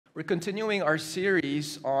We're continuing our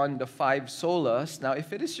series on the five solas. Now,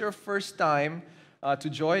 if it is your first time to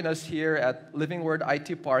join us here at Living Word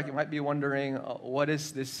IT Park, you might be wondering, what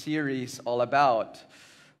is this series all about?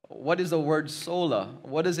 What is the word sola?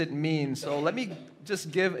 What does it mean? So let me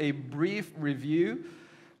just give a brief review.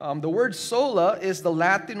 The word sola is the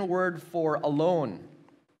Latin word for alone.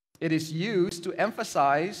 It is used to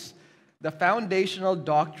emphasize the foundational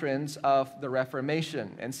doctrines of the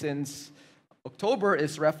Reformation. And since October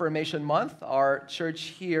is Reformation Month, our church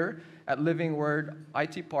here at Living Word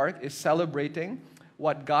IT Park is celebrating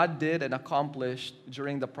what God did and accomplished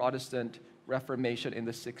during the Protestant Reformation in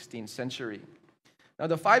the 16th century. Now,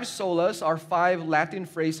 the five solas are five Latin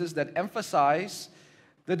phrases that emphasize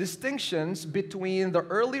the distinctions between the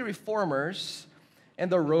early reformers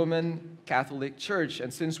and the Roman Catholic Church.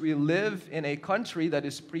 And since we live in a country that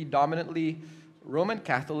is predominantly Roman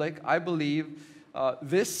Catholic, I believe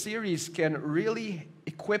this series can really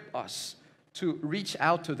equip us to reach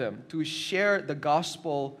out to them, to share the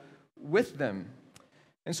gospel with them.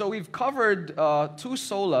 And so we've covered two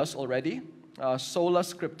solas already, sola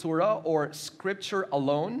scriptura, or scripture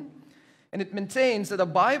alone. And it maintains that the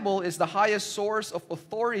Bible is the highest source of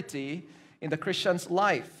authority in the Christian's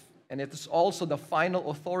life. And it is also the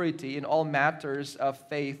final authority in all matters of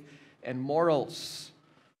faith and morals.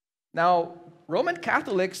 Now, Roman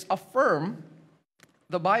Catholics affirm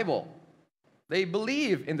the Bible. They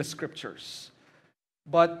believe in the Scriptures,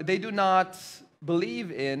 but they do not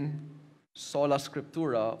believe in sola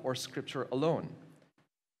scriptura, or Scripture alone.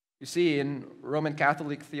 You see, in Roman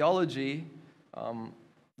Catholic theology,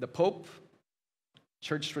 the Pope,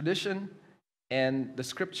 church tradition, and the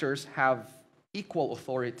Scriptures have equal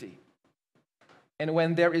authority. And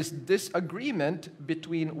when there is disagreement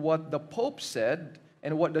between what the Pope said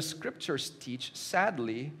and what the Scriptures teach,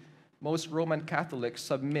 sadly, most Roman Catholics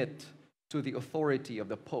submit to the authority of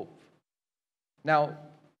the Pope. Now,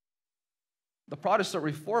 the Protestant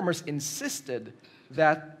reformers insisted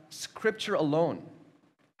that Scripture alone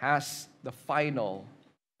has the final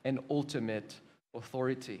and ultimate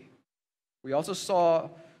authority. We also saw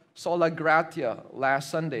sola gratia last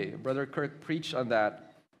Sunday. Brother Kirk preached on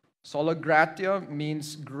that. Sola gratia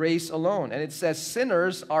means grace alone, and it says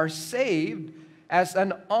sinners are saved as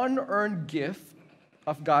an unearned gift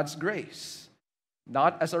of God's grace,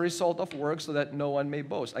 not as a result of works, so that no one may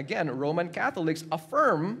boast. Again, Roman Catholics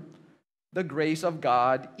affirm the grace of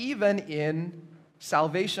God even in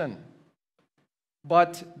salvation,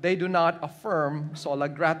 but they do not affirm sola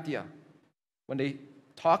gratia. When they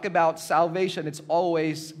talk about salvation, it's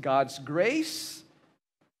always God's grace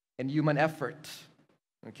and human effort.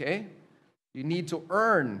 Okay? You need to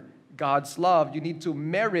earn God's love. You need to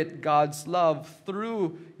merit God's love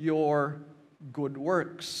through your good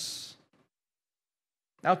works.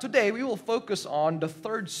 Now today we will focus on the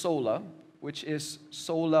third sola, which is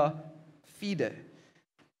sola fide.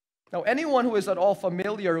 Now anyone who is at all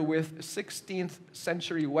familiar with 16th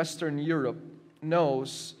century Western Europe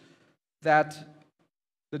knows that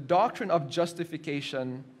the doctrine of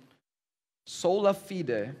justification, sola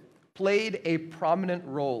fide, played a prominent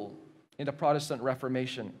role in the Protestant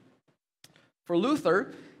Reformation. For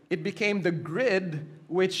Luther, it became the grid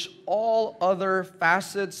which all other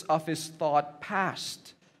facets of his thought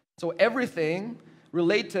passed. So everything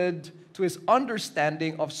related to his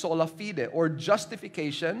understanding of sola fide, or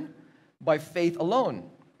justification by faith alone.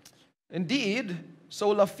 Indeed,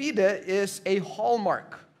 sola fide is a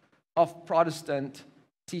hallmark of Protestant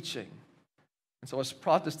teaching. And so as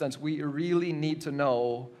Protestants, we really need to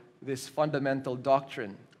know this fundamental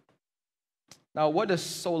doctrine. Now, what does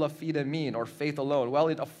sola fide mean, or faith alone? Well,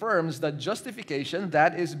 it affirms that justification,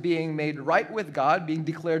 that is being made right with God, being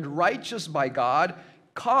declared righteous by God,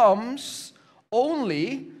 comes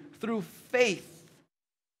only through faith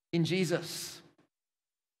in Jesus.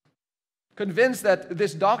 Convinced that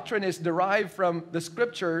this doctrine is derived from the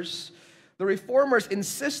Scriptures, the Reformers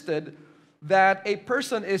insisted that a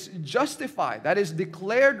person is justified, that is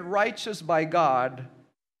declared righteous by God,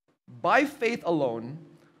 by faith alone,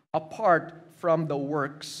 apart from the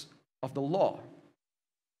works of the law.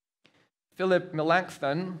 Philip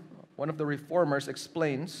Melanchthon, one of the reformers,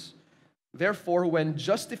 explains, therefore, when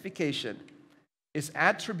justification is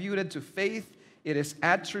attributed to faith, it is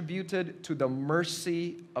attributed to the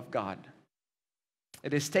mercy of God.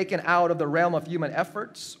 It is taken out of the realm of human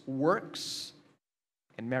efforts, works,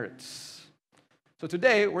 and merits. So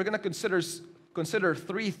today, we're going to consider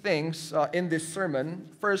three things in this sermon.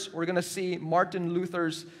 First, we're going to see Martin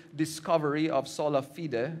Luther's discovery of sola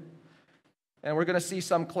fide. And we're going to see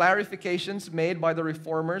some clarifications made by the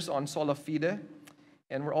reformers on sola fide.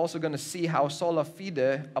 And we're also going to see how sola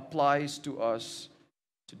fide applies to us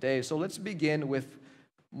today. So let's begin with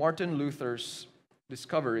Martin Luther's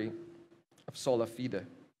discovery of Sola Fide.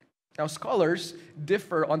 Now, scholars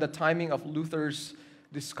differ on the timing of Luther's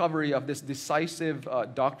discovery of this decisive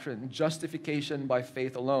doctrine, justification by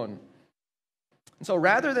faith alone. And so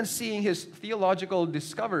rather than seeing his theological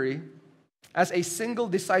discovery as a single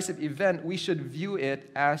decisive event, we should view it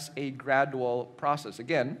as a gradual process.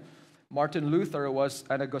 Again, Martin Luther was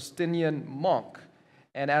an Augustinian monk,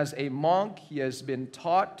 and as a monk, he has been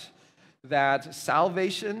taught that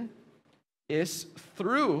salvation is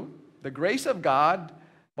through the grace of God,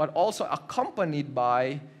 but also accompanied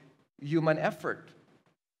by human effort.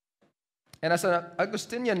 And as an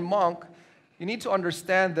Augustinian monk, you need to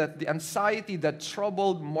understand that the anxiety that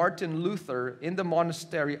troubled Martin Luther in the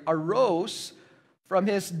monastery arose from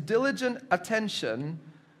his diligent attention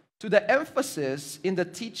to the emphasis in the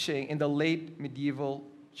teaching in the late medieval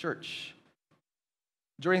church.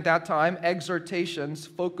 During that time, exhortations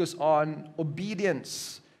focused on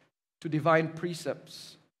obedience to divine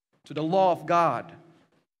precepts, to the law of God.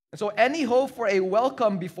 And so any hope for a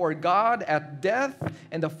welcome before God at death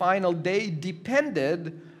and the final day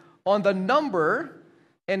depended on the number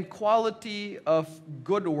and quality of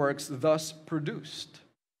good works thus produced.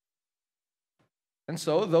 And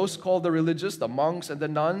so those called the religious, the monks and the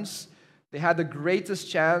nuns, they had the greatest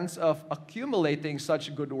chance of accumulating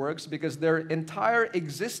such good works because their entire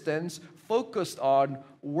existence focused on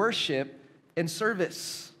worship and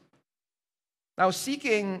service. Now,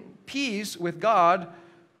 seeking peace with God,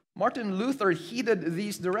 Martin Luther heeded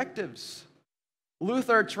these directives.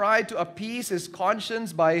 Luther tried to appease his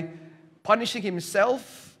conscience by punishing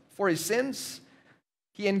himself for his sins.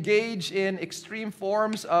 He engaged in extreme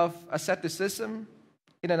forms of asceticism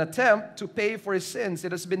in an attempt to pay for his sins.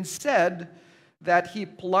 It has been said that he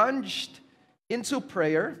plunged into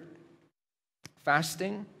prayer,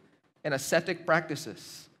 fasting, and ascetic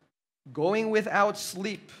practices, going without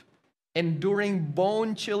sleep, enduring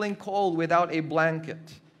bone-chilling cold without a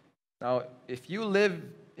blanket. Now, if you live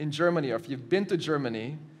in Germany or if you've been to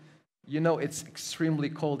Germany, you know it's extremely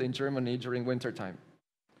cold in Germany during wintertime.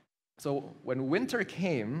 So when winter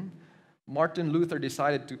came, Martin Luther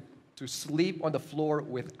decided to sleep on the floor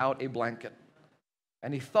without a blanket.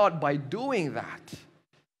 And he thought by doing that,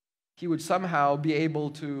 he would somehow be able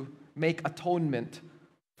to make atonement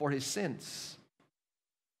for his sins.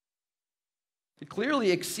 He clearly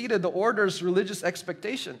exceeded the order's religious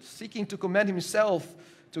expectations, seeking to commend himself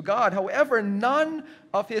to God. However, none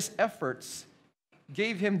of his efforts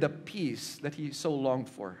gave him the peace that he so longed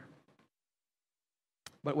for.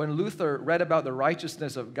 But when Luther read about the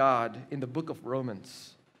righteousness of God in the book of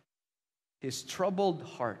Romans, his troubled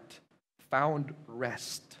heart found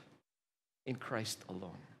rest in Christ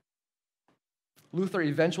alone. Luther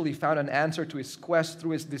eventually found an answer to his quest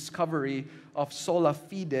through his discovery of sola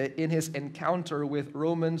fide in his encounter with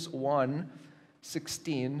Romans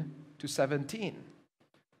 1:16-17.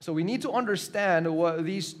 So we need to understand what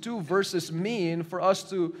these two verses mean for us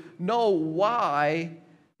to know why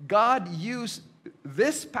God used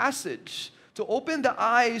this passage to open the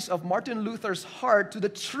eyes of Martin Luther's heart to the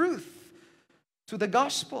truth, to the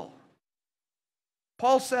gospel.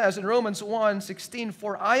 Paul says in Romans 1:16,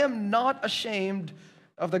 "For I am not ashamed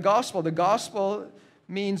of the gospel." The gospel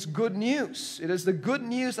means good news. It is the good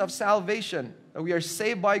news of salvation, that we are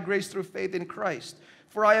saved by grace through faith in Christ.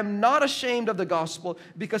 "For I am not ashamed of the gospel,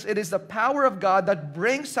 because it is the power of God that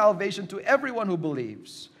brings salvation to everyone who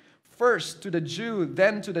believes, first to the Jew,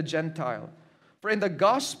 then to the Gentile. For in the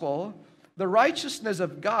gospel, the righteousness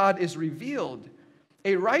of God is revealed,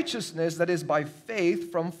 a righteousness that is by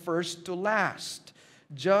faith from first to last,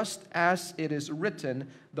 just as it is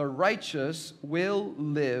written, the righteous will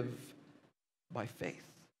live by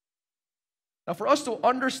faith." Now, for us to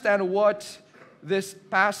understand what this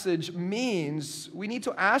passage means, we need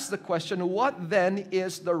to ask the question, what then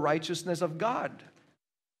is the righteousness of God?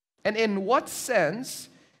 And in what sense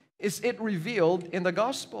is it revealed in the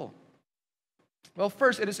gospel? Well,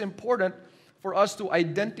 first, it is important for us to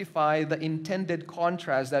identify the intended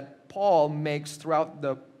contrast that Paul makes throughout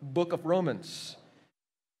the book of Romans.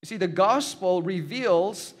 You see, the gospel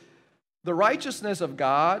reveals the righteousness of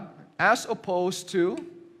God as opposed to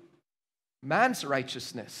man's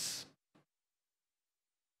righteousness.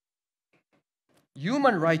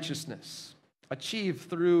 Human righteousness achieved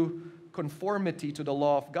through conformity to the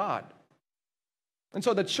law of God. And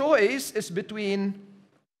so the choice is between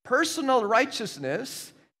personal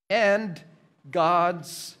righteousness and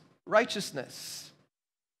God's righteousness.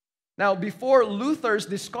 Now, before Luther's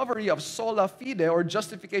discovery of sola fide, or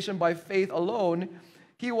justification by faith alone,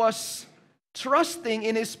 he was trusting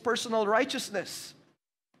in his personal righteousness.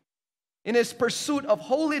 in his pursuit of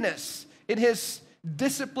holiness, in his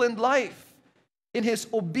disciplined life, in his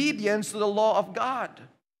obedience to the law of God.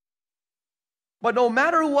 But no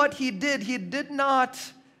matter what he did not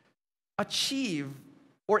achieve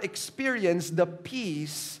or experience the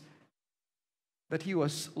peace that he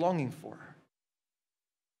was longing for.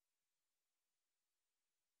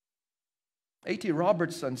 A.T.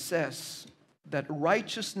 Robertson says that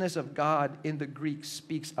righteousness of God in the Greek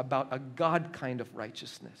speaks about a God kind of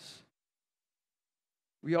righteousness.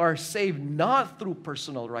 We are saved not through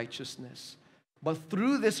personal righteousness, but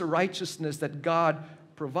through this righteousness that God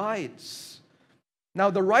provides. Now,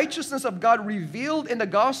 the righteousness of God revealed in the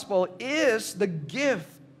gospel is the gift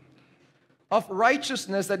of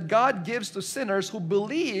righteousness that God gives to sinners who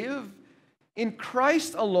believe in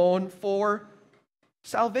Christ alone for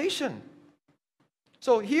salvation.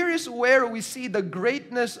 So here is where we see the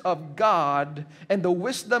greatness of God and the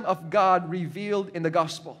wisdom of God revealed in the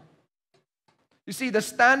gospel. You see, the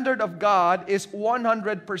standard of God is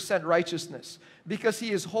 100% righteousness. Because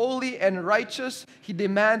He is holy and righteous, He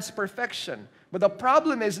demands perfection. But the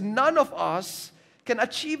problem is none of us can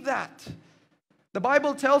achieve that. The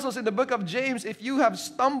Bible tells us in the book of James, if you have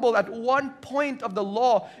stumbled at one point of the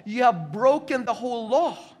law, you have broken the whole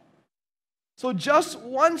law. So just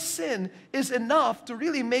one sin is enough to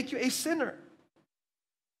really make you a sinner.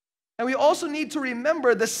 And we also need to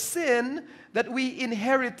remember the sin that we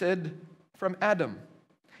inherited from Adam.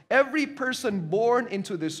 Every person born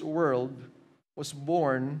into this world was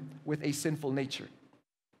born with a sinful nature.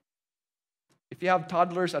 If you have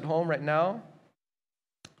toddlers at home right now,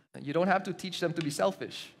 you don't have to teach them to be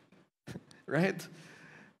selfish, right?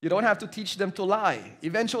 You don't have to teach them to lie.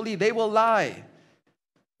 Eventually, they will lie.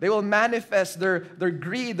 They will manifest their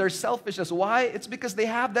greed, their selfishness. Why? It's because they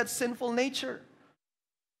have that sinful nature.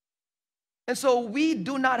 And so we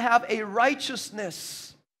do not have a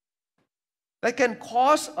righteousness that can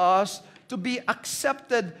cause us to be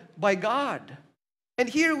accepted by God. And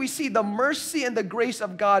here we see the mercy and the grace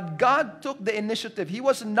of God. God took the initiative. He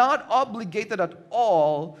was not obligated at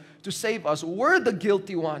all to save us. We're the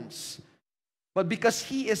guilty ones. But because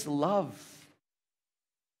He is love,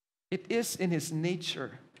 it is in His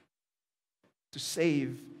nature to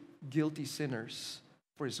save guilty sinners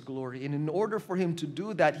for His glory. And in order for Him to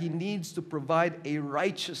do that, He needs to provide a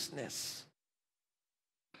righteousness.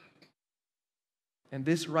 And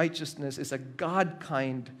this righteousness is a God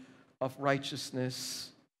kind of righteousness.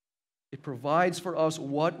 It provides for us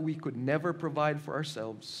what we could never provide for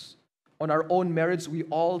ourselves. On our own merits, we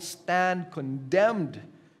all stand condemned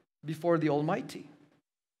before the Almighty.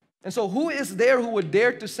 And so who is there who would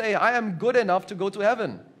dare to say, I am good enough to go to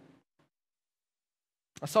heaven?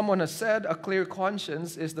 As someone has said, a clear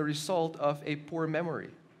conscience is the result of a poor memory.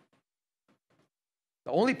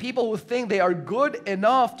 The only people who think they are good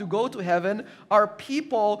enough to go to heaven are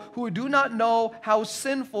people who do not know how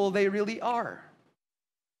sinful they really are.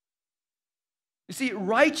 You see,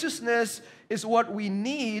 righteousness is what we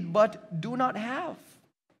need but do not have.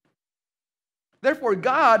 Therefore,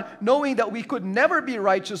 God, knowing that we could never be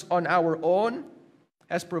righteous on our own,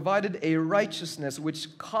 has provided a righteousness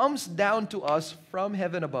which comes down to us from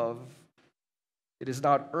heaven above. It is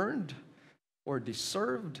not earned or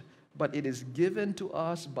deserved, but it is given to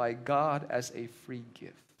us by God as a free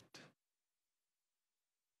gift.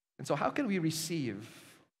 And so how can we receive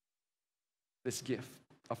this gift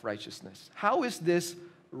of righteousness? How is this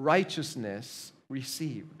righteousness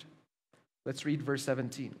received? Let's read verse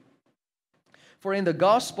 17. For in the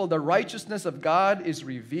gospel, the righteousness of God is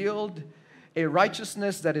revealed, a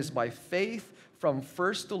righteousness that is by faith from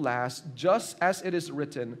first to last, just as it is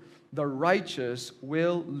written, the righteous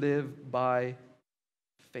will live by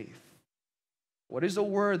faith. What is the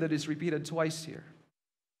word that is repeated twice here?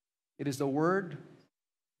 It is the word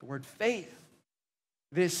faith.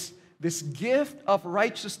 This gift of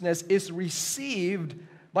righteousness is received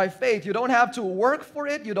by faith. You don't have to work for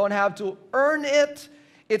it. You don't have to earn it.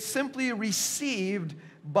 It's simply received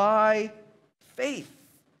by faith.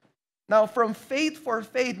 Now, from faith for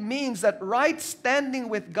faith means that right standing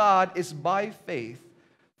with God is by faith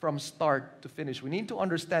from start to finish. We need to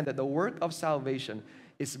understand that the work of salvation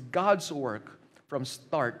is God's work from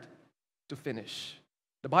start to finish.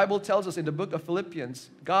 The Bible tells us in the book of Philippians,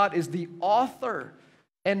 God is the author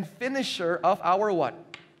and finisher of our what?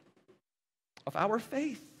 Of our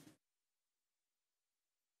faith.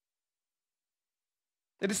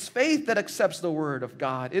 It is faith that accepts the word of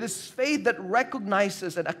God. It is faith that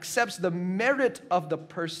recognizes and accepts the merit of the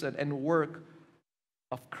person and work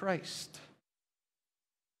of Christ.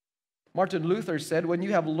 Martin Luther said, when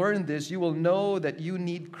you have learned this, you will know that you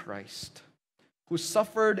need Christ, who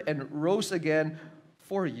suffered and rose again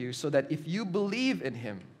for you, so that if you believe in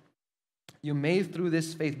him, you may through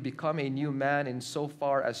this faith become a new man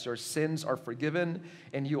insofar as your sins are forgiven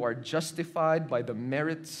and you are justified by the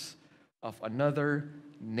merits of another,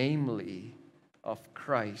 namely of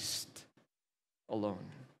Christ alone.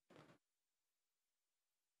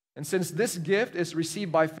 And since this gift is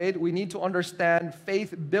received by faith, we need to understand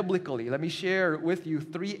faith biblically. Let me share with you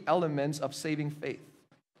 3 elements of saving faith.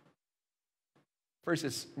 First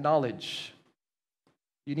is knowledge.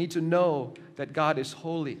 You need to know that God is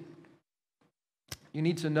holy. You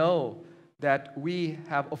need to know that we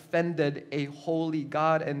have offended a holy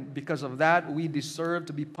God, and because of that, we deserve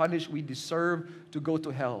to be punished. We deserve to go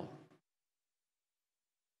to hell.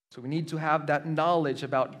 So we need to have that knowledge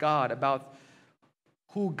about God, about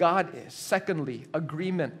who God is. Secondly,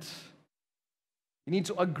 agreement. You need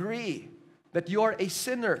to agree that you are a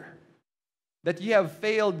sinner, that you have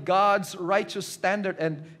failed God's righteous standard,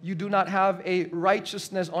 and you do not have a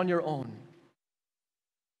righteousness on your own.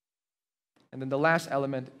 And then the last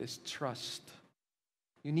element is trust.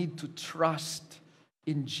 You need to trust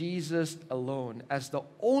in Jesus alone as the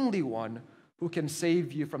only one who can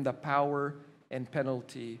save you from the power and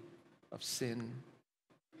penalty of sin.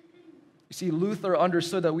 You see, Luther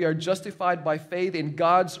understood that we are justified by faith in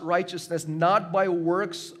God's righteousness, not by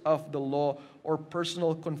works of the law or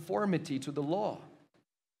personal conformity to the law.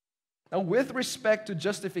 Now, with respect to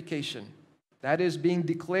justification, that is being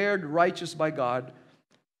declared righteous by God,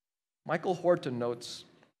 Michael Horton notes,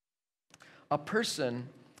 a person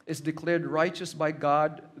is declared righteous by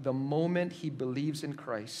God the moment he believes in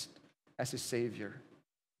Christ as his Savior.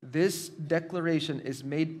 This declaration is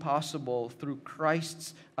made possible through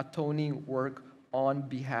Christ's atoning work on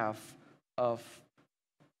behalf of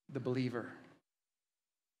the believer.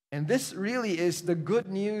 And this really is the good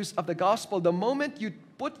news of the gospel. The moment you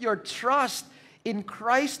put your trust in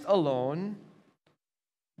Christ alone,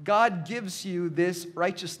 God gives you this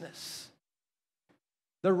righteousness.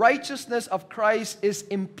 The righteousness of Christ is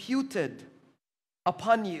imputed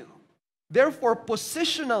upon you. Therefore,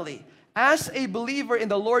 positionally, as a believer in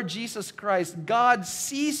the Lord Jesus Christ, God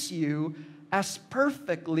sees you as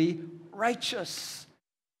perfectly righteous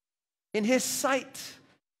in His sight.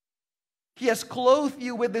 He has clothed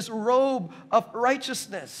you with this robe of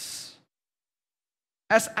righteousness.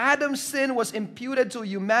 As Adam's sin was imputed to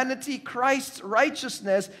humanity, Christ's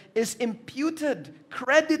righteousness is imputed,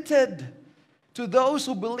 credited to those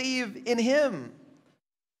who believe in Him.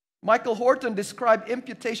 Michael Horton described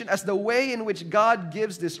imputation as the way in which God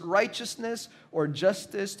gives this righteousness or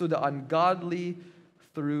justice to the ungodly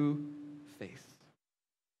through faith.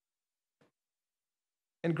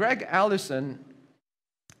 And Greg Allison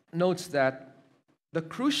notes that the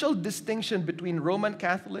crucial distinction between Roman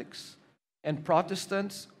Catholics and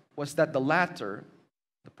Protestants was that the latter,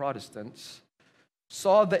 the Protestants,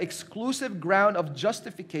 saw the exclusive ground of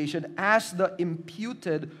justification as the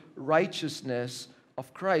imputed righteousness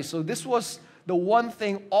of Christ. So this was the one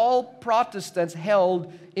thing all Protestants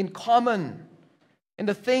held in common, and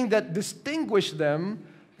the thing that distinguished them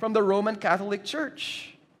from the Roman Catholic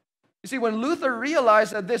Church. You see, when Luther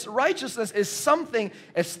realized that this righteousness is something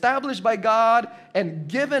established by God and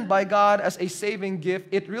given by God as a saving gift,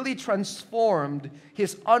 it really transformed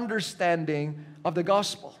his understanding of the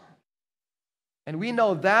gospel. And we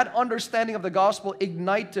know that understanding of the gospel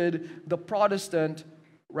ignited the Protestant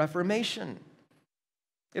Reformation.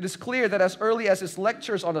 It is clear that as early as his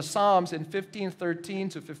lectures on the Psalms in 1513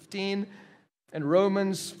 to 15 and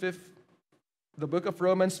the book of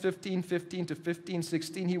Romans 15:15 to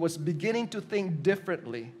 15:16, he was beginning to think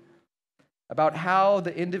differently about how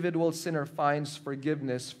the individual sinner finds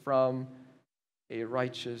forgiveness from a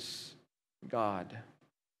righteous God.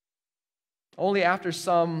 Only after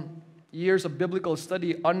some years of biblical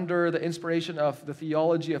study under the inspiration of the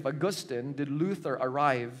theology of Augustine did Luther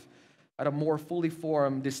arrive at a more fully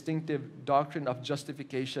formed, distinctive doctrine of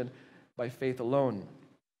justification by faith alone.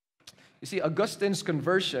 You see, Augustine's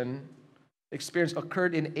conversion experience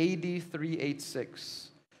occurred in AD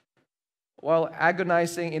 386. While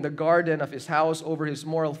agonizing in the garden of his house over his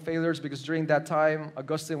moral failures, because during that time,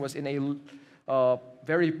 Augustine was in a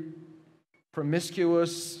very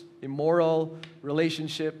promiscuous, immoral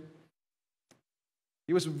relationship.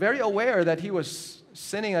 He was very aware that he was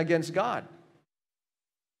sinning against God.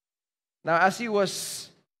 Now, as he was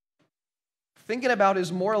thinking about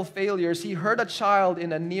his moral failures, he heard a child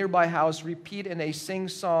in a nearby house repeat in a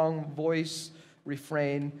sing-song voice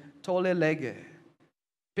refrain, "Tole lege,"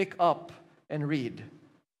 pick up and read.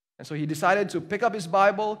 And so he decided to pick up his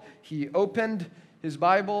Bible. He opened his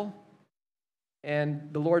Bible,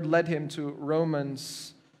 and the Lord led him to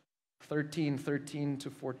Romans 13:13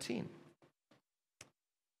 to 14.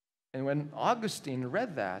 And when Augustine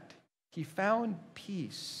read that, he found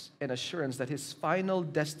peace and assurance that his final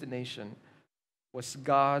destination was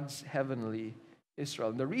God's heavenly Israel.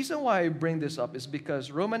 And the reason why I bring this up is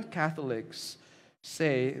because Roman Catholics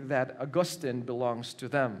say that Augustine belongs to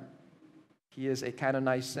them. He is a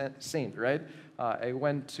canonized saint, right? I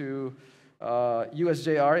went to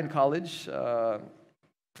USJR in college.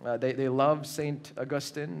 They love Saint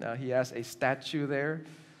Augustine. He has a statue there.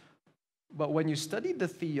 But when you study the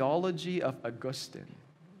theology of Augustine,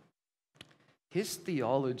 his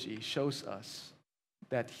theology shows us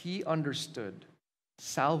that he understood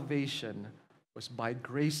salvation was by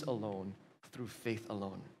grace alone, through faith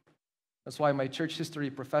alone. That's why my church history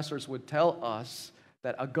professors would tell us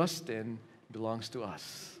that Augustine belongs to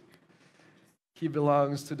us. He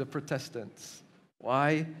belongs to the Protestants.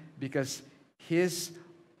 Why? Because his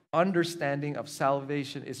understanding of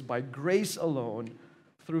salvation is by grace alone,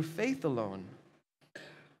 through faith alone.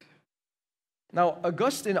 Now,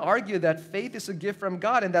 Augustine argued that faith is a gift from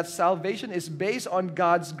God and that salvation is based on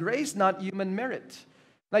God's grace, not human merit.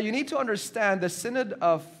 Now, you need to understand the Synod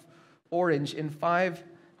of Orange in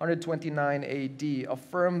 529 AD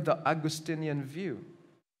affirmed the Augustinian view,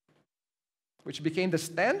 which became the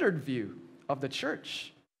standard view of the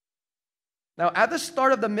church. Now, at the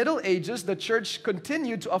start of the Middle Ages, the church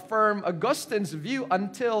continued to affirm Augustine's view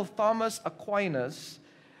until Thomas Aquinas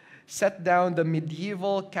set down the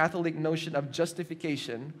medieval Catholic notion of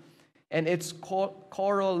justification and its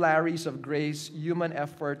corollaries of grace, human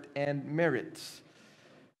effort, and merit.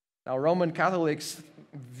 Now, Roman Catholics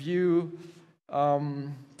view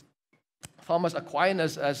Thomas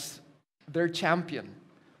Aquinas as their champion,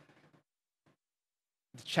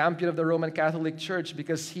 the champion of the Roman Catholic Church,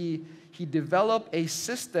 because he developed a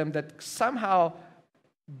system that somehow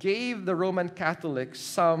gave the Roman Catholics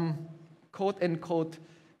some quote-unquote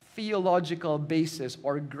theological basis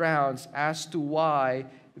or grounds as to why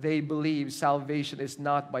they believe salvation is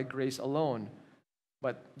not by grace alone,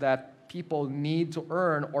 but that people need to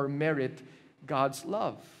earn or merit God's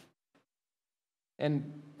love.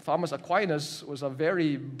 And Thomas Aquinas was a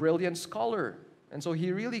very brilliant scholar, and so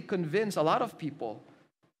he really convinced a lot of people.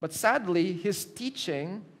 But sadly, his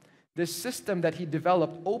teaching, this system that he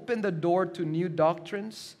developed, opened the door to new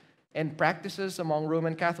doctrines and practices among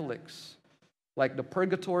Roman Catholics, like the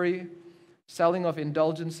purgatory, selling of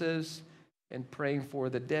indulgences, and praying for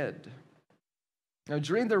the dead. Now,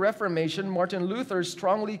 during the Reformation, Martin Luther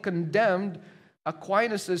strongly condemned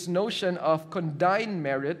Aquinas' notion of condign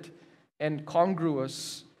merit and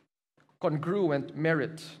congruent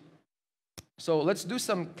merit. So let's do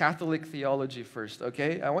some Catholic theology first,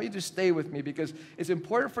 okay? I want you to stay with me because it's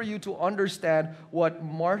important for you to understand what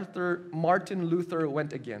Martin Luther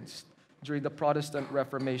went against during the Protestant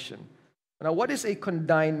Reformation. Now, what is a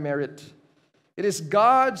condign merit? It is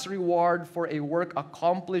God's reward for a work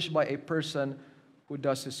accomplished by a person who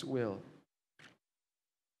does His will.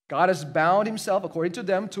 God has bound Himself, according to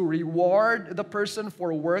them, to reward the person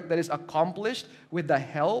for work that is accomplished with the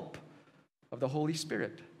help of the Holy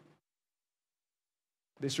Spirit.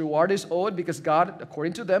 This reward is owed because God,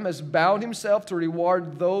 according to them, has bound Himself to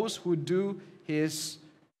reward those who do His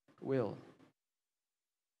will.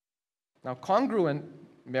 Now, congruent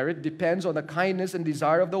merit depends on the kindness and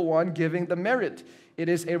desire of the one giving the merit. It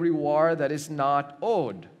is a reward that is not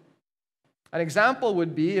owed. An example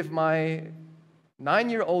would be if my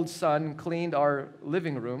 9-year-old son cleaned our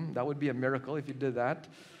living room. That would be a miracle if he did that.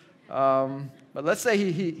 But let's say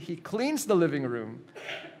he cleans the living room,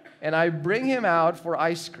 and I bring him out for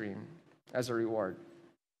ice cream as a reward.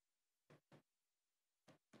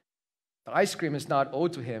 The ice cream is not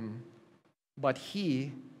owed to him, but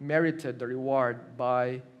he merited the reward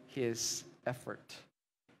by his effort.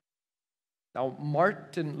 Now,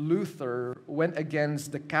 Martin Luther went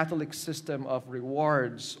against the Catholic system of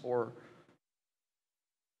rewards or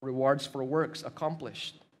rewards for works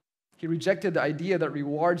accomplished. He rejected the idea that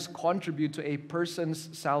rewards contribute to a person's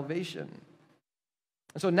salvation.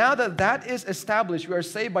 And so now that that is established, we are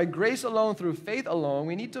saved by grace alone, through faith alone,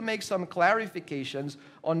 we need to make some clarifications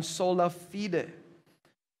on Sola Fide.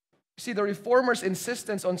 See, the Reformers'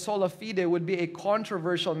 insistence on Sola Fide would be a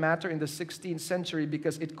controversial matter in the 16th century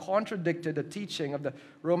because it contradicted the teaching of the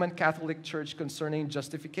Roman Catholic Church concerning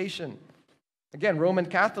justification. Again, Roman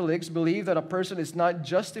Catholics believe that a person is not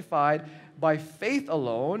justified by faith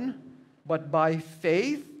alone, but by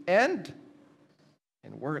faith and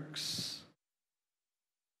works.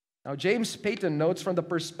 Now, James Peyton notes from the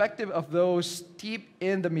perspective of those steeped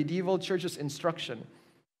in the medieval church's instruction,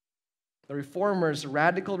 the Reformers'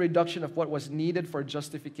 radical reduction of what was needed for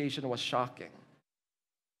justification was shocking.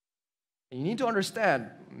 You need to understand,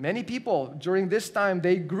 many people during this time,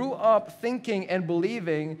 they grew up thinking and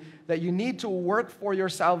believing that you need to work for your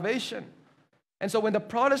salvation. And so when the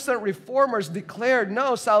Protestant reformers declared,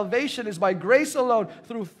 no, salvation is by grace alone,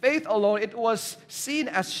 through faith alone, it was seen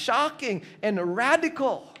as shocking and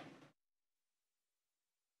radical.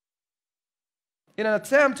 In an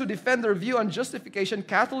attempt to defend their view on justification,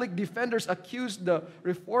 Catholic defenders accused the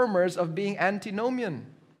reformers of being antinomian.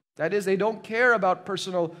 That is, they don't care about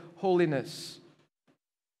personal holiness.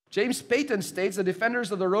 James Peyton states the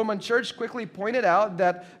defenders of the Roman Church quickly pointed out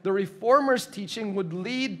that the reformers' teaching would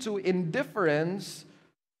lead to indifference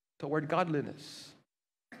toward godliness.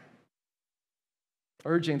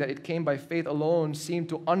 Urging that it came by faith alone seemed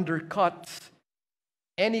to undercut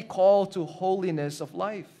any call to holiness of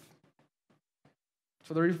life.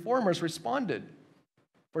 So the reformers responded.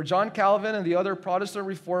 For John Calvin and the other Protestant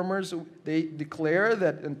reformers, they declare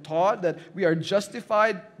that and taught that we are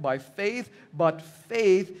justified by faith, but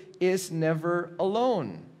faith is never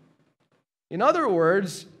alone. In other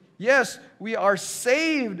words, yes, we are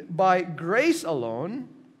saved by grace alone,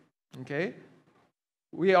 okay?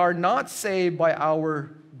 We are not saved by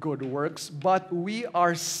our good works, but we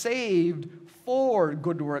are saved for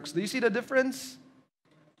good works. Do you see the difference?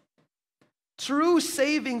 True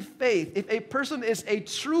saving faith, if a person is a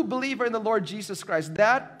true believer in the Lord Jesus Christ,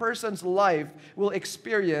 that person's life will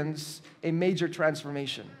experience a major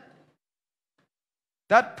transformation.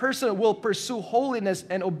 That person will pursue holiness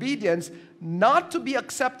and obedience not to be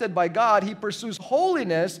accepted by God. He pursues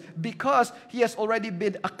holiness because he has already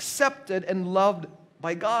been accepted and loved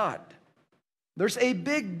by God. There's a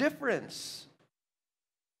big difference.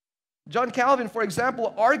 John Calvin, for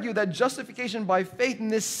example, argued that justification by faith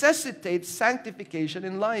necessitates sanctification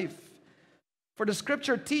in life. For the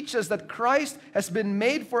Scripture teaches that Christ has been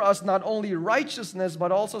made for us not only righteousness,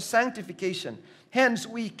 but also sanctification. Hence,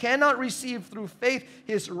 we cannot receive through faith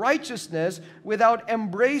His righteousness without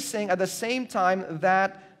embracing at the same time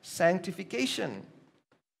that sanctification.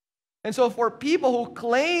 And so for people who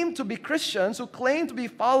claim to be Christians, who claim to be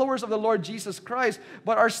followers of the Lord Jesus Christ,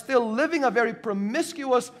 but are still living a very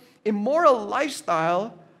promiscuous, immoral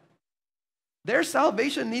lifestyle, their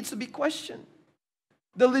salvation needs to be questioned.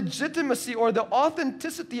 The legitimacy or the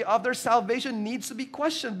authenticity of their salvation needs to be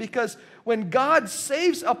questioned, because when God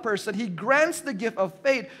saves a person, He grants the gift of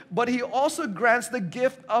faith, but He also grants the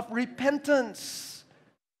gift of repentance.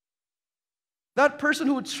 That person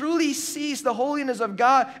who truly sees the holiness of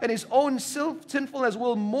God and his own sinfulness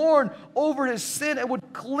will mourn over his sin and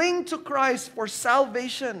would cling to Christ for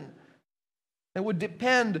salvation and would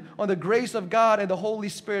depend on the grace of God and the Holy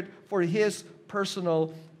Spirit for his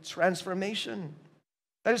personal transformation.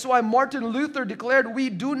 That is why Martin Luther declared, "We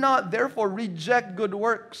do not therefore reject good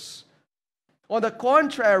works. On the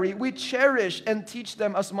contrary, we cherish and teach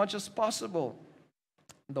them as much as possible.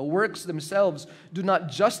 The works themselves do not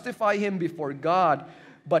justify him before God,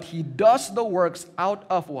 but he does the works out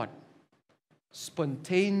of" what?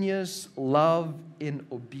 Spontaneous love in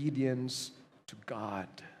obedience to God.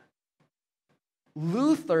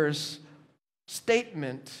 Luther's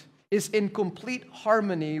statement is in complete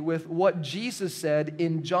harmony with what Jesus said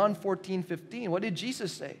in John 14:15. What did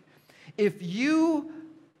Jesus say? If you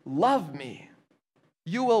love me,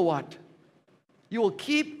 you will what? You will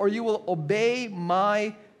keep or you will obey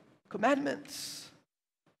my commandments.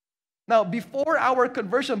 Now, before our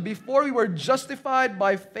conversion, before we were justified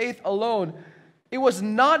by faith alone, it was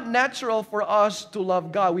not natural for us to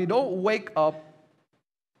love God. We don't wake up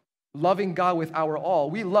loving God with our all.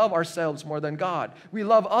 We love ourselves more than God. We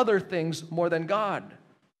love other things more than God.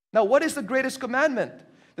 Now, what is the greatest commandment?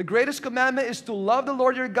 The greatest commandment is to love the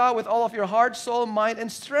Lord your God with all of your heart, soul, mind,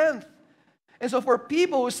 and strength. And so for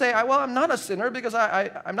people who say, well, I'm not a sinner because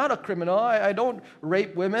I'm not a criminal, I don't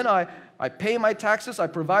rape women, I pay my taxes, I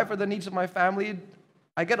provide for the needs of my family,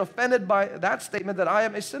 I get offended by that statement that I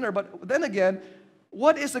am a sinner. But then again,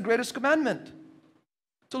 what is the greatest commandment?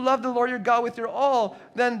 To love the Lord your God with your all.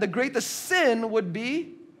 Then the greatest sin would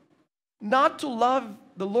be not to love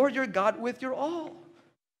the Lord your God with your all.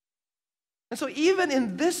 And so even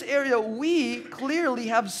in this area, we clearly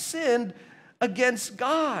have sinned against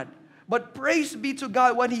God. But praise be to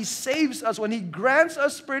God, when He saves us, when He grants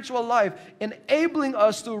us spiritual life, enabling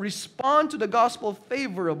us to respond to the gospel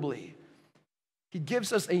favorably, He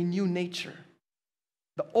gives us a new nature.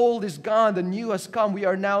 The old is gone, the new has come. We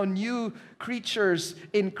are now new creatures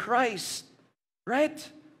in Christ, right?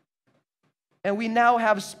 And we now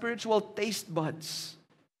have spiritual taste buds.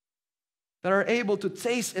 that are able to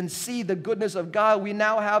taste and see the goodness of God. We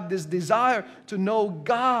now have this desire to know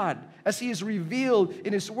God as He is revealed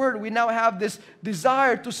in His Word. We now have this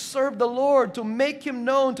desire to serve the Lord, to make Him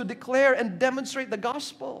known, to declare and demonstrate the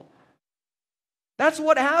gospel. That's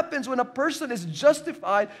what happens when a person is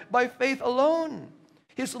justified by faith alone.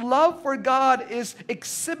 His love for God is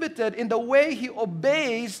exhibited in the way he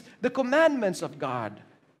obeys the commandments of God.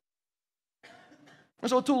 And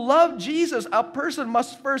so to love Jesus, a person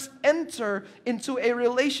must first enter into a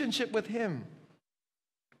relationship with Him.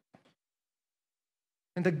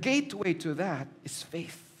 And the gateway to that is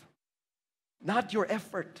faith. Not your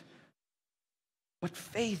effort, but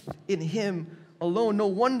faith in Him alone. No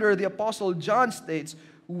wonder the Apostle John states,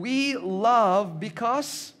 we love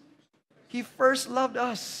because He first loved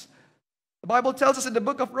us. The Bible tells us in the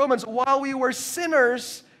book of Romans, while we were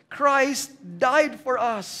sinners, Christ died for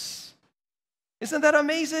us. Isn't that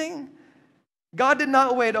amazing? God did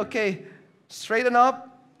not wait, okay, straighten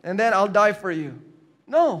up, and then I'll die for you.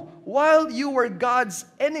 No, while you were God's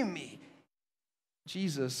enemy,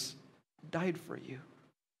 Jesus died for you.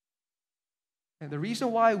 And the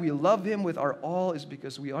reason why we love Him with our all is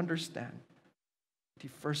because we understand that He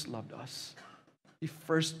first loved us. He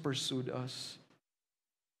first pursued us.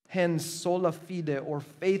 Hence, sola fide, or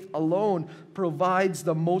faith alone, provides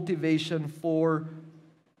the motivation for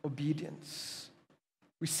obedience.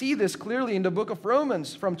 We see this clearly in the book of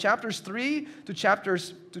Romans. From chapters 3 to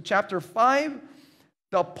chapter 5,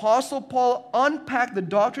 the Apostle Paul unpacked the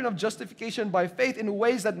doctrine of justification by faith in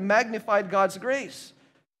ways that magnified God's grace.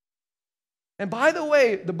 And by the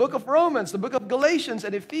way, the book of Romans, the book of Galatians,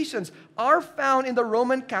 and Ephesians are found in the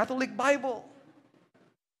Roman Catholic Bible.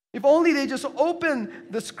 If only they just open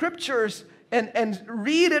the scriptures and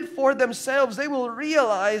read it for themselves, they will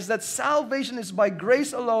realize that salvation is by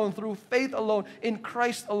grace alone, through faith alone, in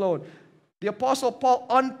Christ alone. The Apostle Paul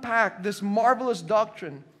unpacked this marvelous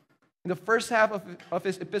doctrine in the first half of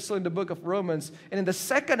his epistle in the book of Romans. And in the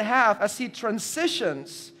second half, as he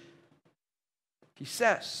transitions, he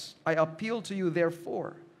says, I appeal to you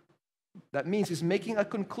therefore. That means he's making a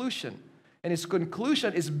conclusion. And his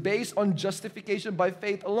conclusion is based on justification by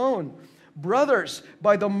faith alone. Brothers,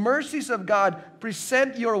 by the mercies of God,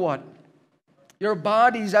 present your what? Your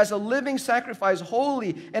bodies as a living sacrifice,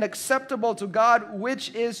 holy and acceptable to God,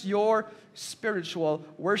 which is your spiritual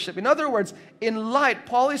worship. In other words, in light,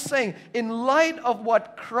 Paul is saying, in light of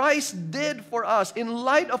what Christ did for us, in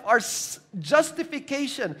light of our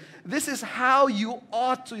justification, this is how you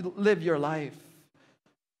ought to live your life.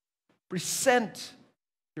 Present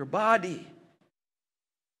your body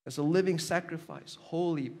as a living sacrifice,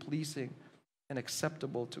 holy, pleasing, and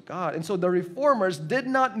acceptable to God. And so the reformers did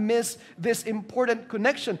not miss this important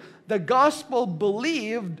connection. The gospel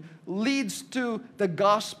believed leads to the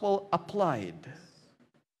gospel applied.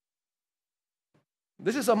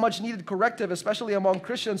 This is a much needed corrective, especially among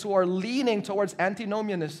Christians who are leaning towards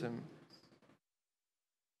antinomianism.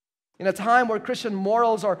 In a time where Christian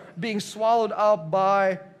morals are being swallowed up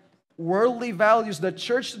by worldly values, the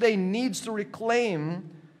church today needs to reclaim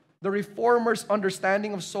the reformers'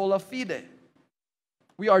 understanding of sola fide.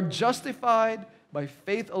 We are justified by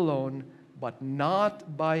faith alone, but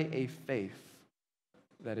not by a faith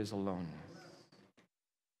that is alone.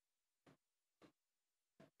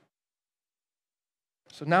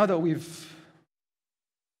 So now that we've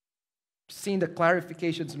seen the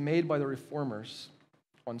clarifications made by the reformers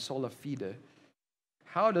on sola fide,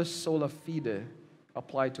 how does sola fide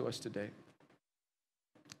apply to us today?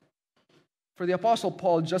 For the Apostle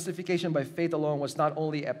Paul, justification by faith alone was not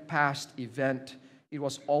only a past event, it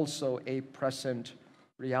was also a present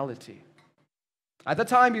reality. At the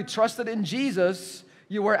time you trusted in Jesus,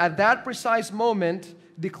 you were at that precise moment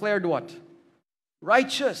declared what?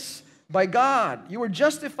 Righteous by God. You were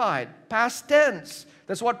justified, past tense.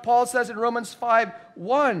 That's what Paul says in Romans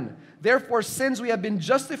 5:1. Therefore, since we have been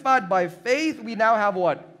justified by faith, we now have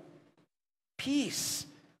what? Peace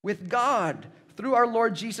with God through our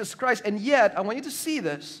Lord Jesus Christ. And yet, I want you to see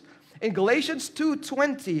this. In Galatians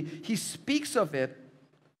 2:20, he speaks of it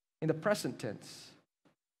in the present tense.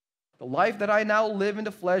 The life that I now live in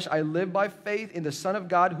the flesh, I live by faith in the Son of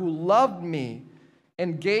God who loved me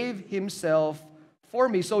and gave Himself for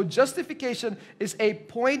me. So justification is a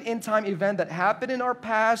point-in-time event that happened in our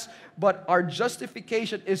past, but our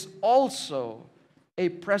justification is also a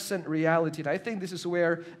present reality. And I think this is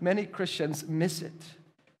where many Christians miss it.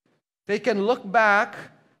 They can look back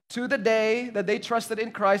to the day that they trusted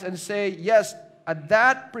in Christ and say, yes, at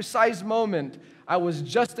that precise moment, I was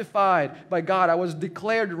justified by God. I was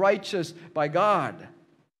declared righteous by God.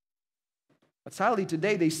 But sadly,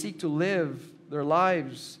 today they seek to live their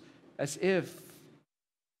lives as if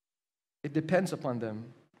It depends upon them.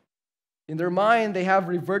 In their mind, they have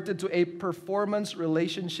reverted to a performance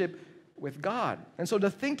relationship with God. And so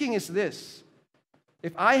the thinking is this: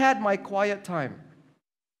 if I had my quiet time,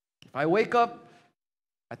 if I wake up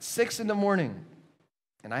at 6 in the morning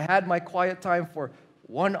and I had my quiet time for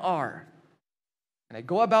 1 hour, and I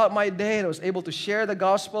go about my day and I was able to share the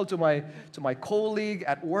gospel to my colleague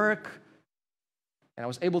at work, and I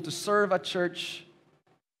was able to serve at church,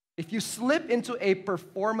 if you slip into a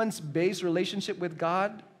performance-based relationship with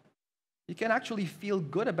God, you can actually feel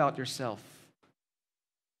good about yourself.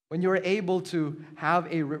 When you're able to have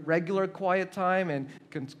a regular quiet time and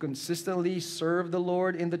consistently serve the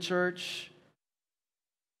Lord in the church.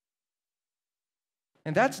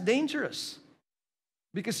 And that's dangerous,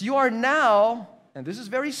 because you are now, and this is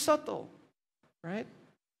very subtle, right,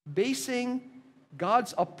 basing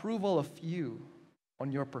God's approval of you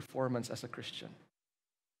on your performance as a Christian.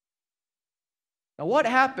 Now, what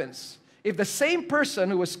happens if the same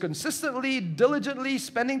person who was consistently, diligently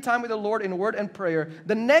spending time with the Lord in word and prayer,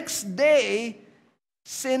 the next day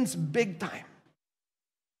sins big time?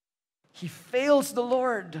 He fails the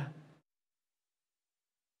Lord.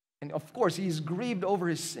 And of course, he's grieved over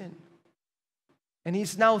his sin. And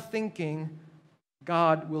he's now thinking,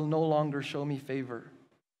 God will no longer show me favor.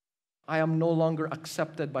 I am no longer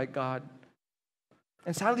accepted by God.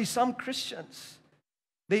 And sadly, some Christians,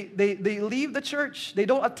 they leave the church. They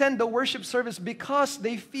don't attend the worship service because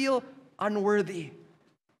they feel unworthy.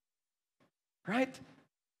 Right?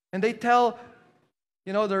 And they tell,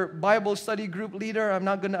 their Bible study group leader, I'm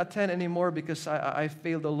not going to attend anymore because I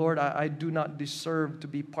failed the Lord. I do not deserve to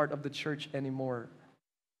be part of the church anymore.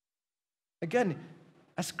 Again,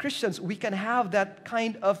 as Christians, we can have that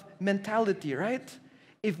kind of mentality, right?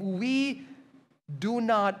 If we do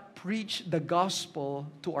not preach the gospel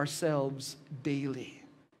to ourselves daily.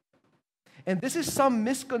 And this is some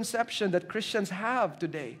misconception that Christians have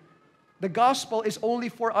today. The gospel is only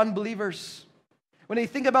for unbelievers. When they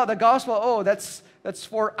think about the gospel, that's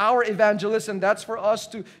for our evangelism. That's for us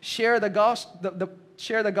to share the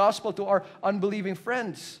gospel to our unbelieving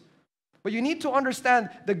friends. But you need to understand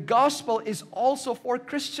the gospel is also for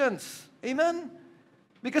Christians. Amen?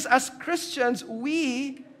 Because as Christians,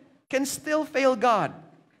 we can still fail God.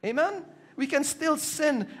 Amen? We can still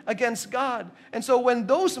sin against God. And so when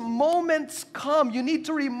those moments come, you need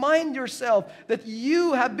to remind yourself that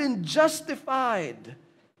you have been justified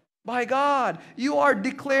by God. You are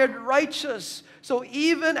declared righteous. So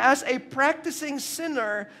even as a practicing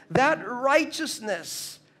sinner, that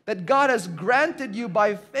righteousness that God has granted you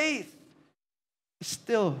by faith is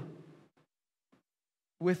still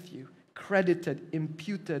with you, credited,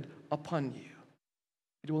 imputed upon you.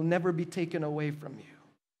 It will never be taken away from you.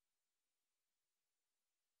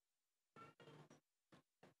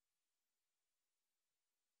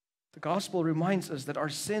 The gospel reminds us that our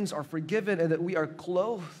sins are forgiven and that we are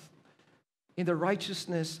clothed in the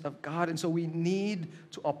righteousness of God. And so we need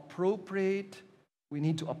to appropriate, we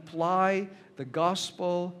need to apply the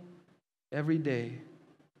gospel every day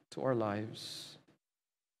to our lives.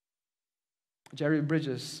 Jerry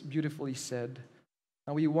Bridges beautifully said,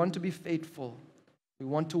 "Now we want to be faithful, we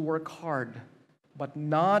want to work hard, but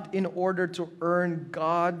not in order to earn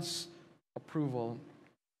God's approval,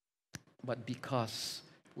 but because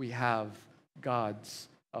we have God's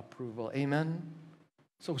approval." Amen?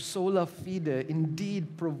 So Sola Fide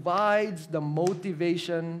indeed provides the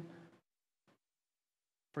motivation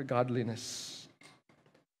for godliness.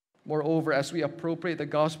 Moreover, as we appropriate the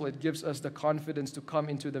gospel, it gives us the confidence to come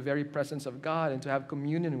into the very presence of God and to have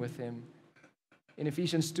communion with Him. In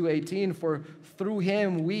Ephesians 2:18, "For through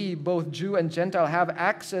Him we, both Jew and Gentile, have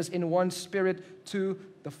access in one Spirit to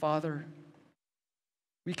the Father."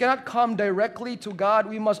 We cannot come directly to God.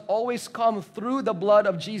 We must always come through the blood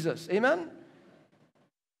of Jesus. Amen?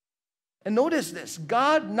 And notice this.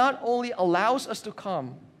 God not only allows us to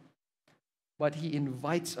come, but He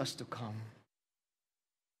invites us to come.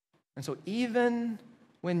 And so even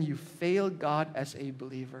when you fail God as a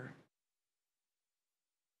believer,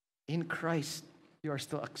 in Christ, you are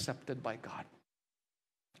still accepted by God.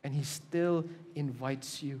 And He still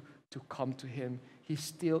invites you to come to Him. He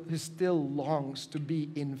still longs to be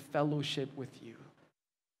in fellowship with you.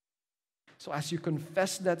 So as you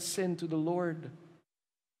confess that sin to the Lord,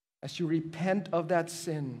 as you repent of that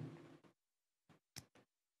sin,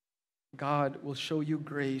 God will show you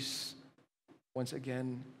grace once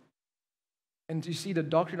again. And you see, the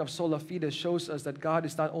doctrine of Sola Fide shows us that God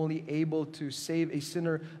is not only able to save a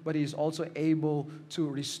sinner, but He is also able to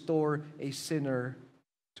restore a sinner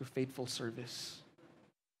to faithful service.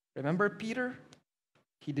 Remember Peter?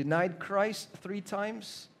 He denied Christ 3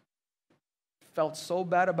 times, felt so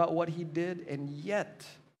bad about what he did, and yet,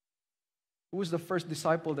 who was the first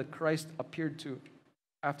disciple that Christ appeared to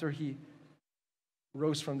after he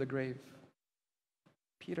rose from the grave?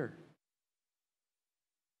 Peter.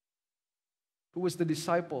 Who was the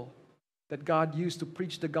disciple that God used to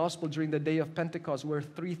preach the gospel during the day of Pentecost, where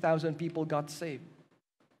 3,000 people got saved?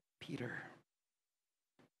 Peter.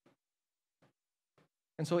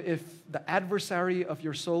 And so if the adversary of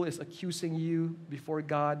your soul is accusing you before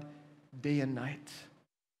God day and night,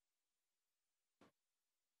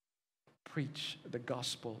 preach the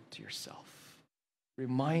gospel to yourself.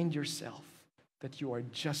 Remind yourself that you are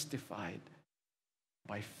justified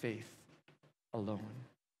by faith alone.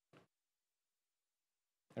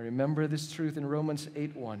 And remember this truth in Romans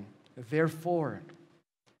 8:1. Therefore,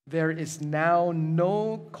 there is now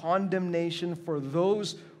no condemnation for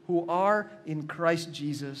those who are in Christ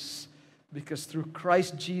Jesus, because through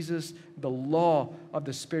Christ Jesus, the law of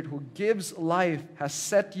the Spirit who gives life has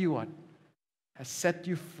set you on, has set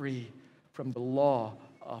you free from the law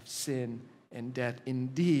of sin and death.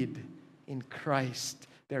 Indeed, in Christ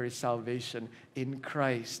there is salvation. In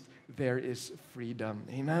Christ there is freedom.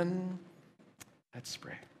 Amen. Let's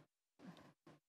pray.